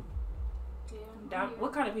eat pizza? Yeah. Down,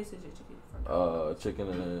 what kind of pizza did you get from? Chicken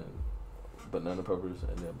and banana peppers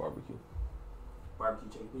and then barbecue. Barbecue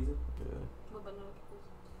chicken pizza? Yeah. What banana peppers?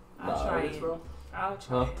 I'll Nah, try Thanks, it. bro. I'll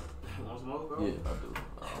try Huh? it. Want some more, bro? Yeah, I do.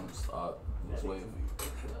 I'm just waiting for you.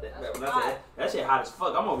 That shit hot as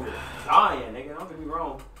fuck. I'm over here dying, nigga. Don't get me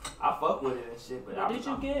wrong. I fuck with it and shit, but What did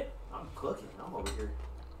you get? I'm cooking. I'm over here.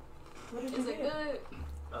 What did Is you it get? good?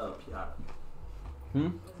 Piata. Hmm?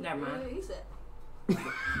 Is it Never mind. good? He said.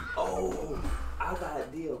 Oh, I got a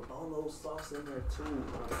deal. Bolo sauce in there too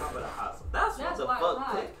on top of the hot sauce. That's what That's the why it's fuck.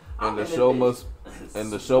 hot. Click. And I'm the in show this must bitch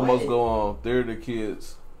and the show must sweating. go on. Theater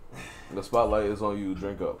Kids. The spotlight is on you.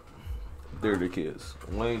 Drink up. Theater Kids.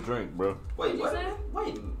 Wayne drink, bro. Wait, What'd you what? say?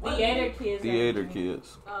 Wait, what? Theater kids. Theater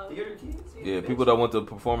Kids. Theater kids? Yeah, people that went to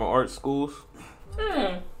performing arts schools.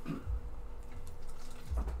 Hmm.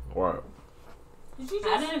 Right. Did you I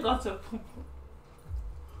just? didn't go to.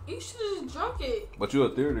 You should have just drunk it. But you a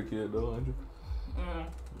theater kid though, ain't you?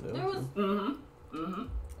 Mm. There was. Mm-hmm.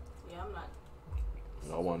 Yeah, I'm not.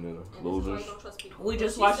 No one either. And this is why Losers. you don't trust people. We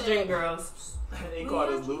just She watched said- Dream Girls. They call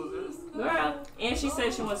us losers. Girl. And she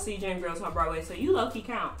said she wants to see Dream Girls on Broadway, so you low-key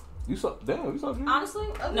count. You saw Dream? Honestly,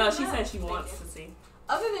 other No, than she that, said she thank wants you. to see.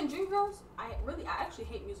 Other than Dreamgirls, I actually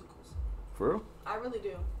hate musicals. For real? I really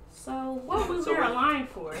do. So what we So were what- aligned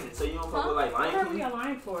for? So you don't fuck with like What Lion are we King?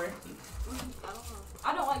 aligned for?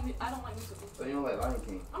 I don't know. I don't like musicals. So you don't like Lion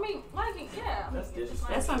King? I mean, Lion King, yeah. That's I mean, it's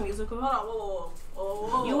That's Lion a King. musical. Hold on,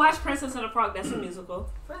 whoa. You watch Princess of the Frog? That's a musical.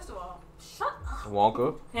 First of all, shut up.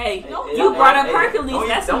 Wonka? Hey, No, you brought up Hey, Hercules. Don't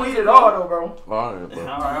That's eat, a don't eat it musical. all though, bro. Alright, bro. He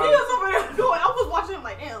was over there going. I was watching him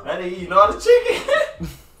like, damn. That nigga eating all the chicken.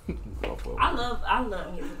 I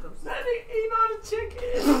love musicals. That nigga eating all the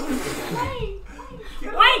chicken.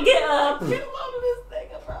 Wayne, get up. Get him out of this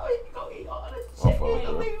nigga, bro. He gonna eat all the My chicken. fault,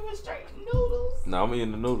 bro. That nigga was straight noodles. Nah, I'm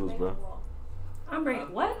eating the noodles, bro. I'm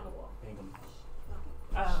bringing what?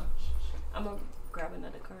 I'm gonna grab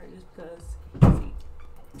another card just because.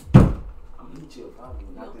 I'm gonna chill, probably.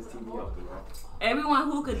 Knock this TV off, bro. Everyone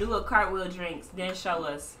who could do a cartwheel drinks, then show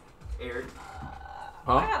us. Eric.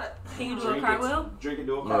 Huh? I gotta. Can you do Drink a cartwheel? it. Drink and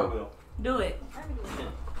do a No. cartwheel. Do it. I can do it.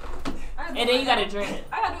 And then you gotta drink.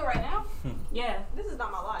 I gotta do it right now. Yeah. This is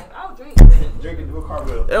not my life. I'll drink. Drink and do a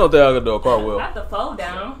cartwheel. They don't think I can do a cartwheel. Not the fold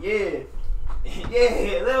down. Yeah. Yeah. Let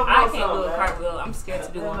him know I something, can't do a man. cartwheel. I'm scared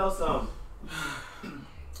to do Let him one. know something.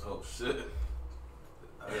 Oh shit.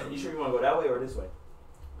 You sure you want to go that way or this way?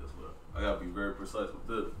 This way. I gotta be very precise with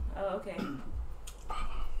this. Oh, okay.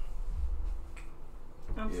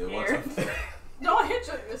 I'm Yeah, scared. Don't hit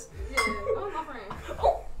your. Yeah. Oh, my friend.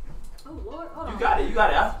 Oh Lord. Hold on. You got it. You got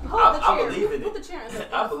it. Hold the I chair. believe in Put it. the chair in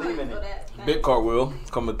the I believe in front it. of that thing. Big cartwheel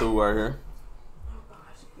coming through right here. Oh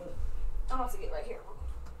gosh. I'm about to get right here.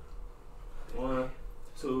 1,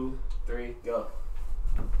 2, 3, go.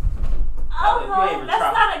 Oh, You ain't even that's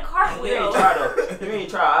try. not a You cartwheel. ain't try though. You ain't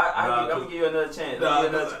try. I'm Nah, gonna give you another chance. Nah,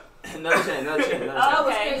 Another chance. Oh, That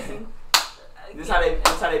was okay. crazy. This how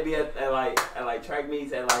they be at like track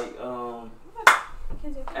meets at like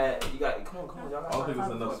at you got come on y'all. I don't think it's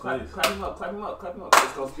enough space. Clap him up.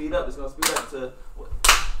 It's gonna speed up. To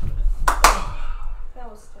That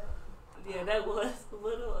was terrible. Yeah, that was a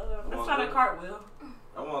little. That's Come not on, a cartwell.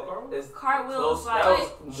 I want a cartwheel. it's Cartwheel close. is That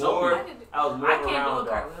like. was Show more. me. That was more I of a can't do round a off.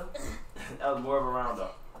 cartwheel. That was more of a round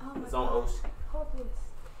off. Oh my It's on God. ocean. Hold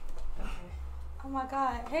this. Oh my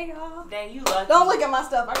God. Hey y'all. Dang, you lucky. Don't look at my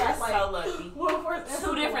stuff. I You're got like so lucky. one first.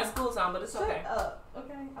 Two different schools on, but it's Shut okay. up.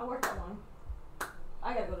 Okay. I worked at one.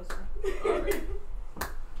 I gotta go this way.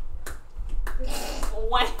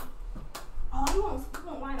 Wait. Oh, you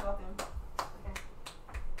won't whine about them.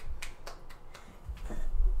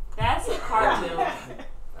 That's a cartwheel.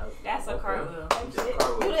 That's a Okay. cartwheel.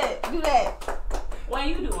 Do that. When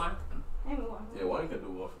you do one, Give me one. Yeah, one can do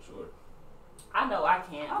one for sure. I know I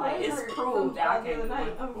can't. Oh, Like, it it's hurt. proved that I can't do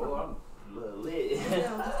Night. one. Oh, I'm a little lit.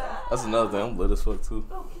 That's another thing. I'm lit as fuck too.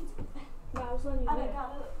 No, I was letting you know.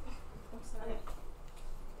 I'm sorry.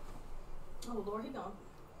 Oh Lord, he gone.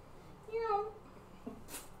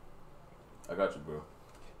 I got you, bro.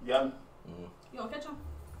 Yeah. You gonna catch him?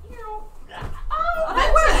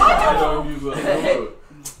 I know you go.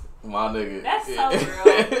 My nigga. That's so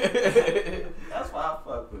real. That's why I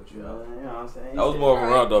fuck with you. Man. You know what I'm saying? That was more of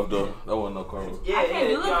a round off though. That wasn't no cartwheel. Yeah, I can't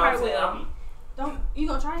do you a know what I'm saying? cartwheel. Don't. You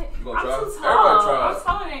gonna try it? You gonna I'm try? too Everybody tall. try I'm it.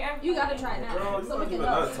 taller than everybody. You gotta try it now. Bro, so you we can even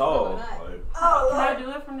know. not tall. No, not. Like, Oh Can I Lord.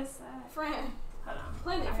 do it from this side? Friend. Hold on.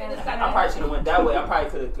 Planet Fitness I got I probably should have went that way. I probably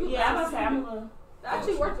could have. Yeah, I'm gonna say I'm a little. That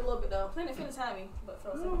actually worked a little bit though. Planet Fitness had me, but for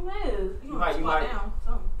a second. Move. You might down.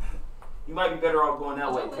 Something. You might be better off going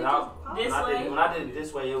that way. Cause This way? when I did it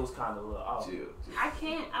this way, it was kind of a little off. chill. I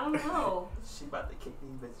can't. I don't know. She about to kick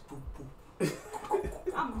these bitches. Boop,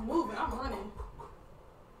 boop. I'm moving. I'm running.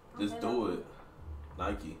 Just do it.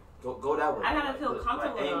 Nike. Go that way. I gotta feel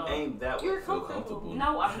comfortable, though. Aim that way. You're Feel comfortable. comfortable.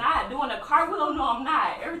 No, I'm not doing a cartwheel. No, I'm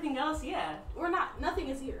not. Everything else, yeah. We're not. Nothing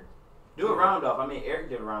is here. Do a round off. I mean, Eric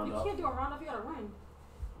did a round You off. can't do a round off. You gotta run.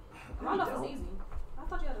 A No, round you off is don't. easy. I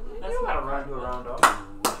thought you had to run. You That's don't not gotta run. Do a round off.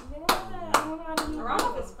 Yeah, I don't know how to do A round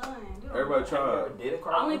off is fun. Do a Everybody round try off. it. You ever did a I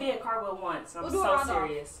cartwheel? only did cartwheel once. I'm We'll do a so round off.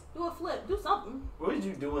 serious. Do a flip. Do something. What did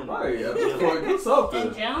you do in Right, the at this point, do And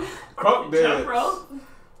something. jump, Crunk jump dance. rope.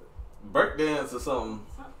 Break dance or something.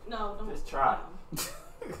 No, don't. Just try.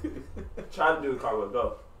 Try to do a cartwheel.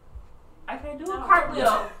 Go. I can't do a No.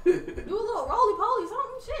 cartwheel. Do a little roly poly,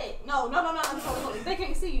 something. Shit. No. They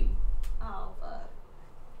can't see you. Oh fuck.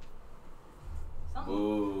 Something.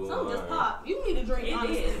 Ooh. Something just alright. popped. You need a drink. It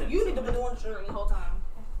Honestly, did. you need to be doing the drink the whole time.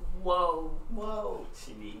 Whoa. Whoa.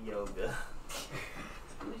 She need yoga.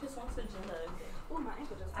 We just want to judge. Ooh, my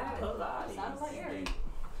ankle just I got got sounds like Eric.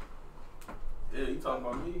 Yeah, you talking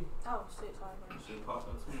about me? Oh, shit, sorry, bro. Shit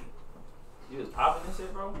popping too. You was popping this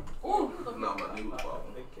shit, bro? Ooh. No, my knee was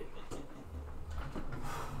popping.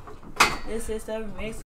 This is the mix.